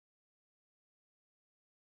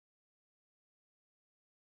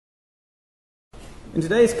In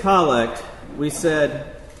today's collect, we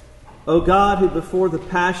said, O God, who before the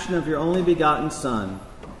passion of your only begotten Son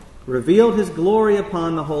revealed his glory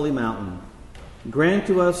upon the holy mountain, grant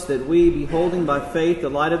to us that we, beholding by faith the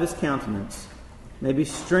light of his countenance, may be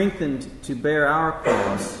strengthened to bear our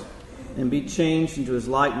cross and be changed into his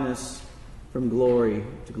likeness from glory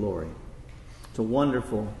to glory. It's a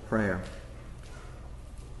wonderful prayer.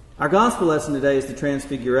 Our gospel lesson today is the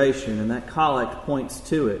Transfiguration, and that collect points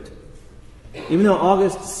to it. Even though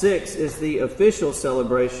August 6 is the official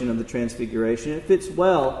celebration of the Transfiguration, it fits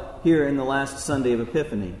well here in the last Sunday of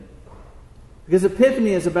Epiphany. Because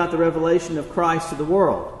Epiphany is about the revelation of Christ to the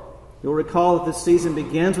world. You'll recall that this season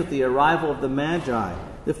begins with the arrival of the Magi,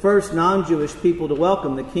 the first non-Jewish people to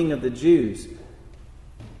welcome the King of the Jews.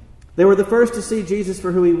 They were the first to see Jesus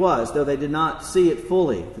for who he was, though they did not see it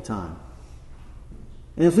fully at the time.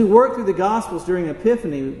 And as we work through the Gospels during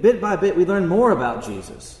Epiphany, bit by bit we learn more about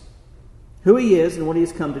Jesus, who he is and what he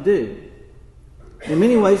has come to do. In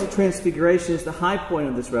many ways, the Transfiguration is the high point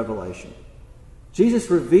of this revelation. Jesus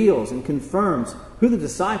reveals and confirms who the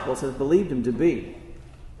disciples have believed him to be.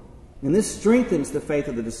 And this strengthens the faith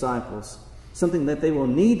of the disciples, something that they will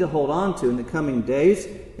need to hold on to in the coming days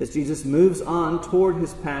as Jesus moves on toward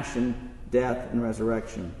his passion, death, and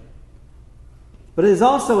resurrection. But it is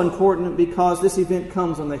also important because this event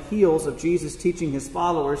comes on the heels of Jesus teaching his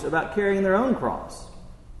followers about carrying their own cross.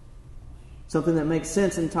 Something that makes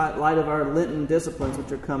sense in light of our Lenten disciplines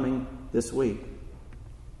which are coming this week.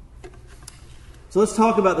 So let's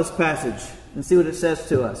talk about this passage and see what it says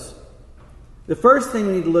to us. The first thing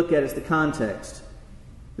we need to look at is the context.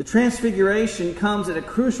 The Transfiguration comes at a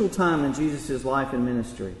crucial time in Jesus' life and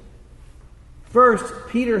ministry. First,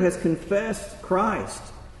 Peter has confessed Christ.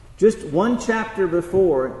 Just one chapter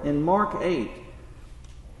before, in Mark 8,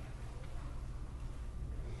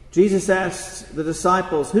 Jesus asks the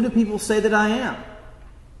disciples, "Who do people say that I am?"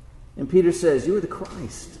 And Peter says, "You are the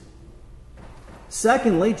Christ."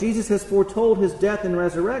 Secondly, Jesus has foretold his death and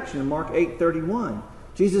resurrection in Mark 8:31.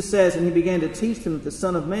 Jesus says, "And he began to teach them that the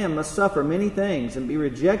Son of Man must suffer many things and be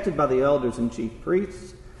rejected by the elders and chief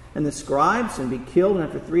priests and the scribes and be killed and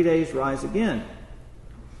after 3 days rise again."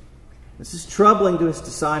 This is troubling to his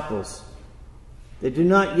disciples. They do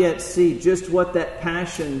not yet see just what that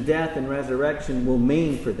passion, death, and resurrection will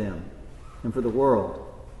mean for them and for the world.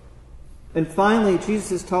 And finally,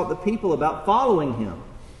 Jesus has taught the people about following him.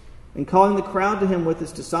 And calling the crowd to him with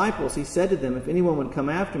his disciples, he said to them, "If anyone would come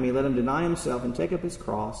after me, let him deny himself and take up his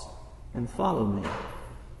cross and follow me."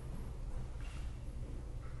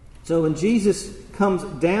 So when Jesus comes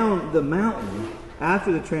down the mountain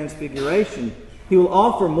after the Transfiguration, he will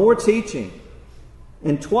offer more teaching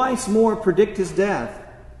and twice more predict his death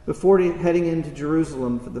before heading into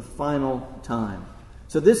Jerusalem for the final time.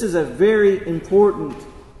 So this is a very important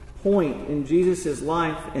point in Jesus'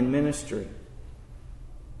 life and ministry.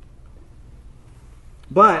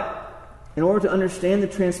 But in order to understand the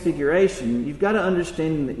Transfiguration, you've got to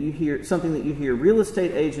understand that you hear something that you hear real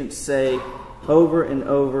estate agents say over and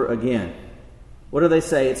over again. What do they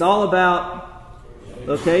say? It's all about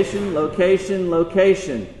location, location,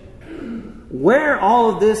 location. Where all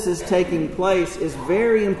of this is taking place is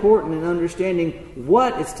very important in understanding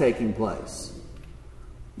what is taking place.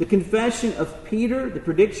 The confession of Peter, the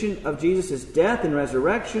prediction of Jesus' death and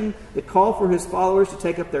resurrection, the call for his followers to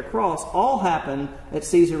take up their cross, all happened at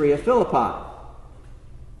Caesarea Philippi.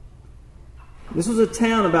 This was a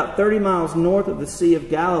town about 30 miles north of the Sea of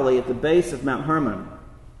Galilee at the base of Mount Hermon.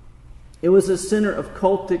 It was a center of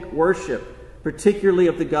cultic worship, particularly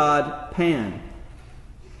of the god Pan.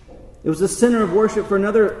 It was a center of worship for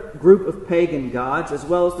another group of pagan gods, as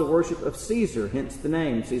well as the worship of Caesar, hence the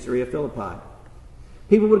name Caesarea Philippi.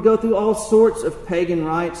 People would go through all sorts of pagan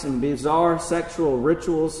rites and bizarre sexual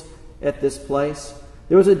rituals at this place.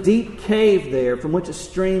 There was a deep cave there from which a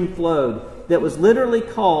stream flowed that was literally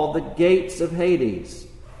called the Gates of Hades,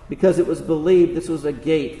 because it was believed this was a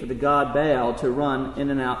gate for the god Baal to run in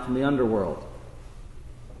and out from the underworld.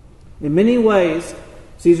 In many ways,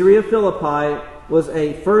 Caesarea Philippi was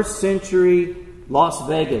a first century Las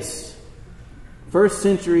Vegas, first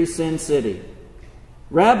century Sin City.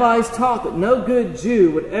 Rabbis taught that no good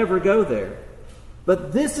Jew would ever go there.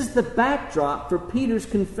 But this is the backdrop for Peter's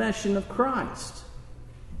confession of Christ.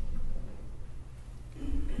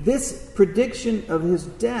 This prediction of his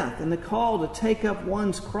death and the call to take up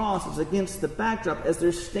one's cross is against the backdrop as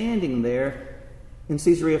they're standing there in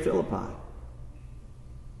Caesarea Philippi.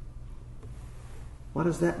 Why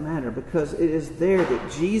does that matter? Because it is there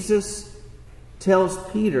that Jesus tells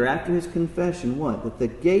Peter after his confession what? That the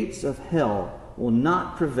gates of hell will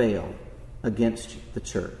not prevail against the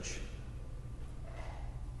church.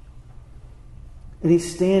 And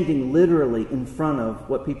he's standing literally in front of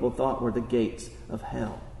what people thought were the gates of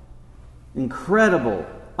hell. Incredible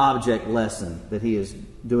object lesson that he is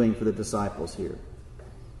doing for the disciples here.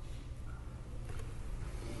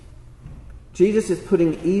 Jesus is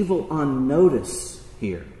putting evil on notice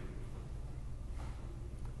here.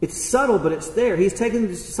 It's subtle, but it's there. He's taken the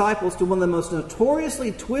disciples to one of the most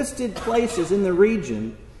notoriously twisted places in the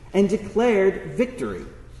region and declared victory.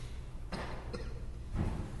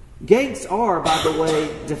 Gates are, by the way,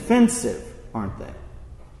 defensive, aren't they?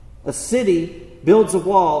 A city builds a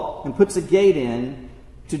wall and puts a gate in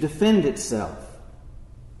to defend itself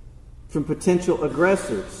from potential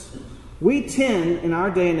aggressors. We tend, in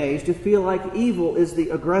our day and age, to feel like evil is the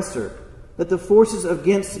aggressor, that the forces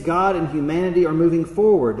against God and humanity are moving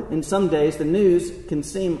forward. And some days the news can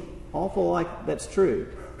seem awful like that's true.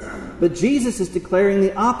 But Jesus is declaring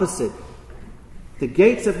the opposite. The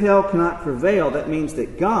gates of hell cannot prevail. That means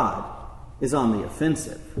that God is on the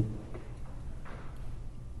offensive.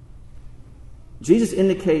 Jesus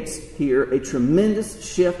indicates here a tremendous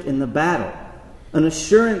shift in the battle, an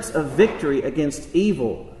assurance of victory against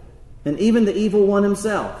evil, and even the evil one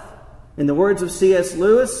himself. In the words of C.S.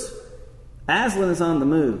 Lewis, Aslan is on the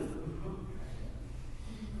move.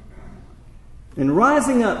 And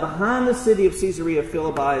rising up behind the city of Caesarea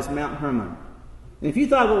Philippi is Mount Hermon. And if you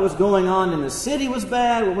thought what was going on in the city was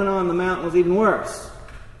bad, what went on in the mountain was even worse.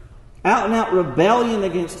 Out and out rebellion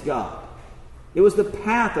against God. It was the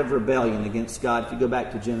path of rebellion against God if you go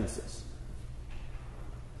back to Genesis.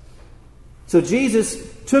 So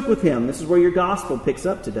Jesus took with him, this is where your gospel picks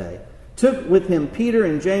up today, took with him Peter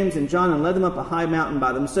and James and John and led them up a high mountain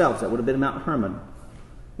by themselves. That would have been Mount Hermon.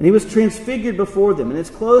 And he was transfigured before them, and his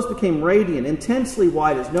clothes became radiant, intensely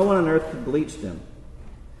white, as no one on earth could bleach them.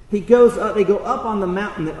 They go up on the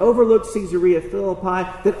mountain that overlooks Caesarea Philippi,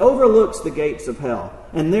 that overlooks the gates of hell.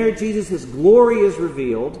 And there Jesus, his glory is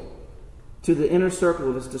revealed to the inner circle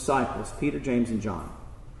of his disciples, Peter, James, and John.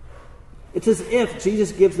 It's as if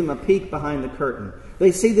Jesus gives them a peek behind the curtain.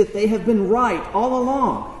 They see that they have been right all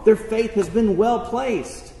along. Their faith has been well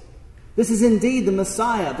placed. This is indeed the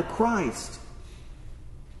Messiah, the Christ.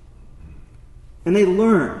 And they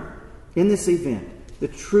learn in this event the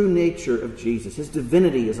true nature of Jesus. His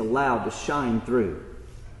divinity is allowed to shine through.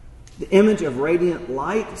 The image of radiant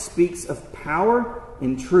light speaks of power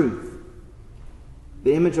and truth.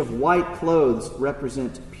 The image of white clothes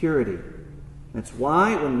represents purity. That's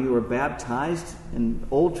why when you are baptized in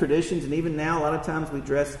old traditions, and even now a lot of times we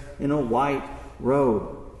dress in a white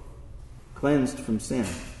robe, cleansed from sin.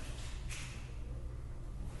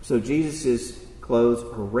 So Jesus' clothes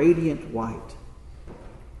are radiant white.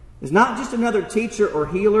 Is not just another teacher or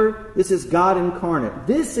healer. This is God incarnate.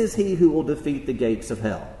 This is he who will defeat the gates of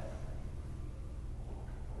hell.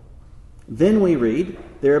 Then we read,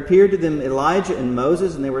 there appeared to them Elijah and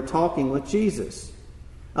Moses, and they were talking with Jesus.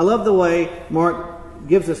 I love the way Mark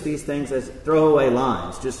gives us these things as throwaway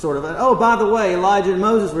lines. Just sort of, oh, by the way, Elijah and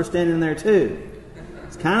Moses were standing there too.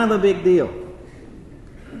 It's kind of a big deal.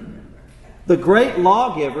 The great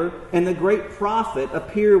lawgiver and the great prophet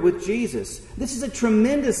appear with Jesus. This is a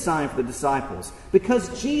tremendous sign for the disciples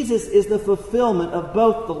because Jesus is the fulfillment of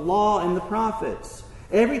both the law and the prophets.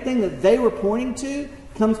 Everything that they were pointing to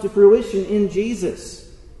comes to fruition in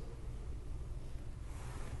Jesus.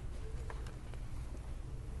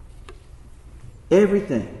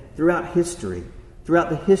 Everything throughout history, throughout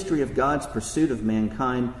the history of God's pursuit of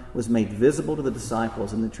mankind, was made visible to the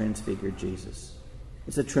disciples in the transfigured Jesus.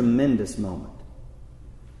 It's a tremendous moment.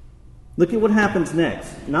 Look at what happens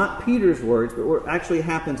next. Not Peter's words, but what actually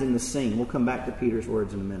happens in the scene. We'll come back to Peter's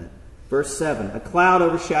words in a minute. Verse 7, a cloud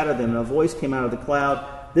overshadowed them, and a voice came out of the cloud,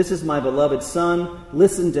 "This is my beloved Son,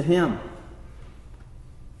 listen to him."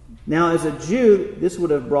 Now, as a Jew, this would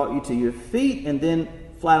have brought you to your feet and then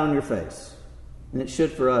flat on your face. And it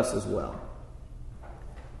should for us as well.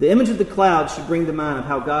 The image of the cloud should bring to mind of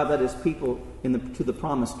how God led his people to the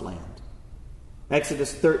promised land.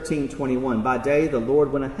 Exodus 13:21. By day the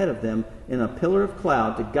Lord went ahead of them in a pillar of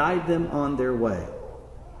cloud to guide them on their way.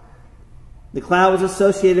 The cloud was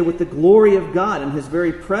associated with the glory of God and his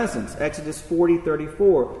very presence. Exodus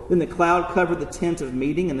 40:34. Then the cloud covered the tent of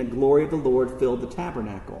meeting, and the glory of the Lord filled the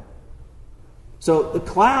tabernacle. So the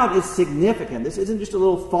cloud is significant. This isn't just a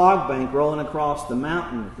little fog bank rolling across the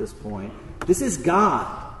mountain at this point. This is God.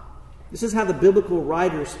 This is how the biblical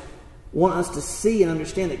writers want us to see and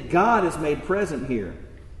understand that God is made present here.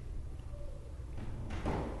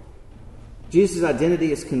 Jesus'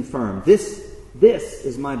 identity is confirmed. This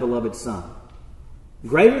is my beloved Son.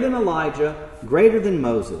 Greater than Elijah, greater than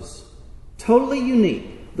Moses. Totally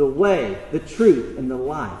unique. The way, the truth, and the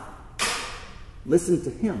life. Listen to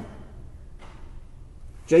him.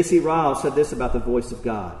 J.C. Ryle said this about the voice of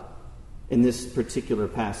God in this particular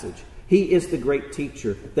passage. He is the great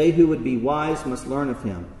teacher. They who would be wise must learn of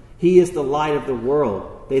him. He is the light of the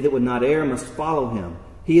world. They that would not err must follow him.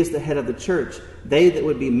 He is the head of the church. They that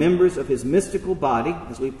would be members of his mystical body,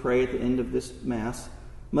 as we pray at the end of this Mass,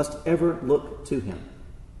 must ever look to him.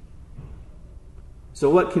 So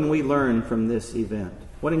what can we learn from this event?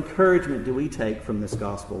 What encouragement do we take from this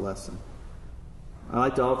gospel lesson? I'd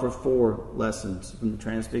like to offer 4 lessons from the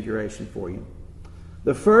Transfiguration for you.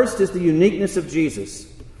 The first is the uniqueness of Jesus.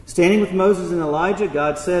 Standing with Moses and Elijah,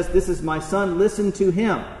 God says, "This is my son, listen to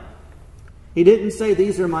him." He didn't say,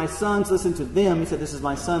 "These are my sons, listen to them." He said, "This is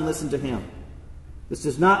my son, listen to him." This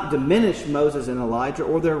does not diminish Moses and Elijah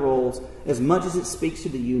or their roles as much as it speaks to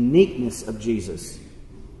the uniqueness of Jesus.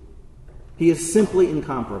 He is simply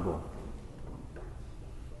incomparable.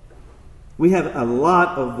 We have a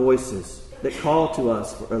lot of voices that call to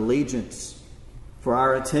us for allegiance, for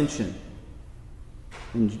our attention.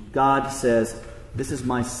 And God says, "This is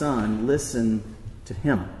my son, listen to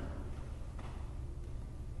him."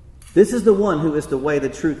 This is the one who is the way, the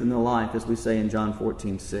truth, and the life, as we say in John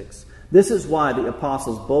 14:6. This is why the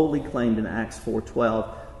apostles boldly claimed in Acts 4:12,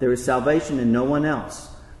 "There is salvation in no one else,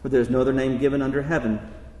 for there is no other name given under heaven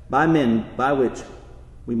by men by which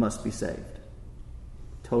we must be saved."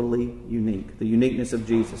 Totally unique. The uniqueness of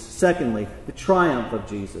Jesus. Secondly, the triumph of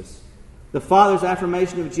Jesus. The Father's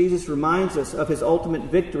affirmation of Jesus reminds us of his ultimate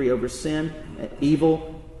victory over sin,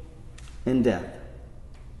 evil, and death.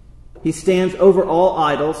 He stands over all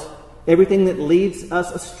idols, everything that leads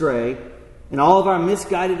us astray, and all of our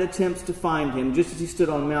misguided attempts to find him, just as he stood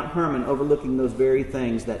on Mount Hermon overlooking those very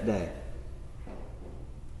things that day.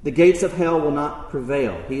 The gates of hell will not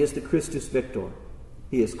prevail. He is the Christus Victor.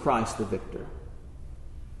 He is Christ the victor.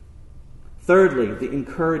 Thirdly, the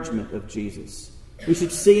encouragement of Jesus. We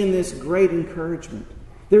should see in this great encouragement.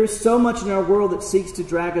 There is so much in our world that seeks to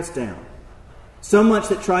drag us down. So much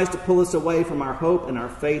that tries to pull us away from our hope and our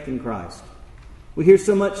faith in Christ. We hear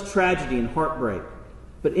so much tragedy and heartbreak.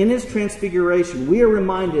 But in his transfiguration, we are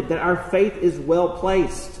reminded that our faith is well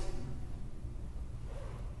placed.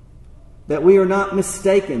 That we are not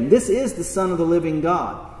mistaken. This is the Son of the living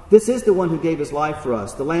God. This is the one who gave his life for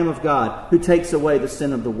us, the Lamb of God, who takes away the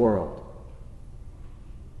sin of the world.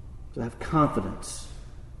 To have confidence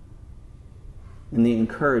in the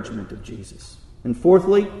encouragement of Jesus. And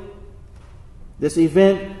fourthly, this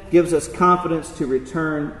event gives us confidence to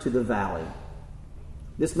return to the valley.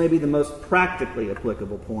 This may be the most practically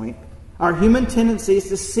applicable point. Our human tendency is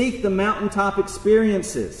to seek the mountaintop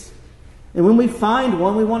experiences. And when we find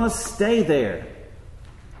one, we want to stay there.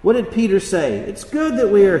 What did Peter say? "It's good that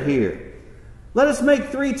we are here. Let us make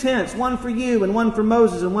 3 tents, one for you and one for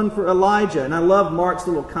Moses and one for Elijah." And I love Mark's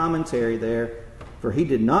little commentary there, for he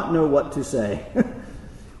did not know what to say.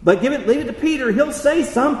 But leave it to Peter. He'll say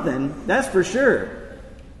something, that's for sure.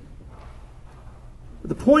 But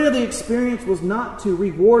the point of the experience was not to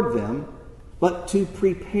reward them, but to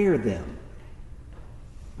prepare them.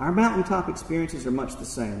 Our mountaintop experiences are much the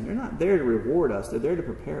same. They're not there to reward us. They're there to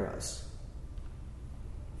prepare us.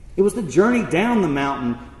 It was the journey down the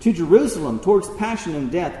mountain to Jerusalem towards passion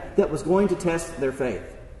and death that was going to test their faith.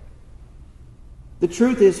 The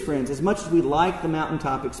truth is, friends, as much as we like the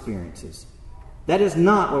mountaintop experiences, that is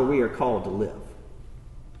not where we are called to live.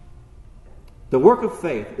 The work of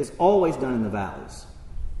faith is always done in the valleys.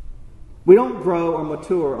 We don't grow or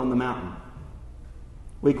mature on the mountain.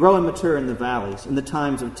 We grow and mature in the valleys, in the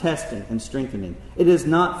times of testing and strengthening. It is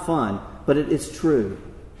not fun, but it is true.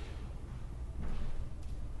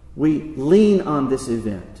 We lean on this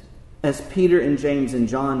event, as Peter and James and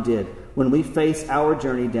John did when we face our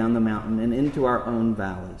journey down the mountain and into our own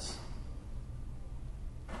valleys.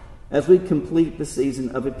 As we complete the season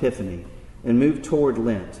of Epiphany and move toward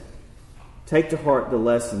Lent, take to heart the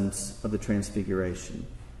lessons of the Transfiguration.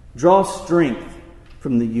 Draw strength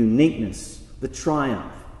from the uniqueness, the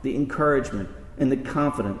triumph, the encouragement, and the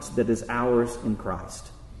confidence that is ours in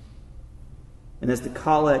Christ. And as the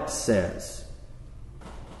collect says,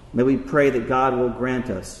 may we pray that God will grant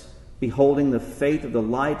us, beholding the faith of the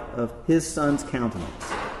light of his Son's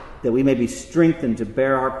countenance, that we may be strengthened to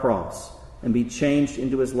bear our cross and be changed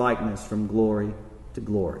into his likeness from glory to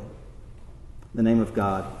glory. In the name of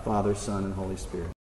God, Father, Son, and Holy Spirit.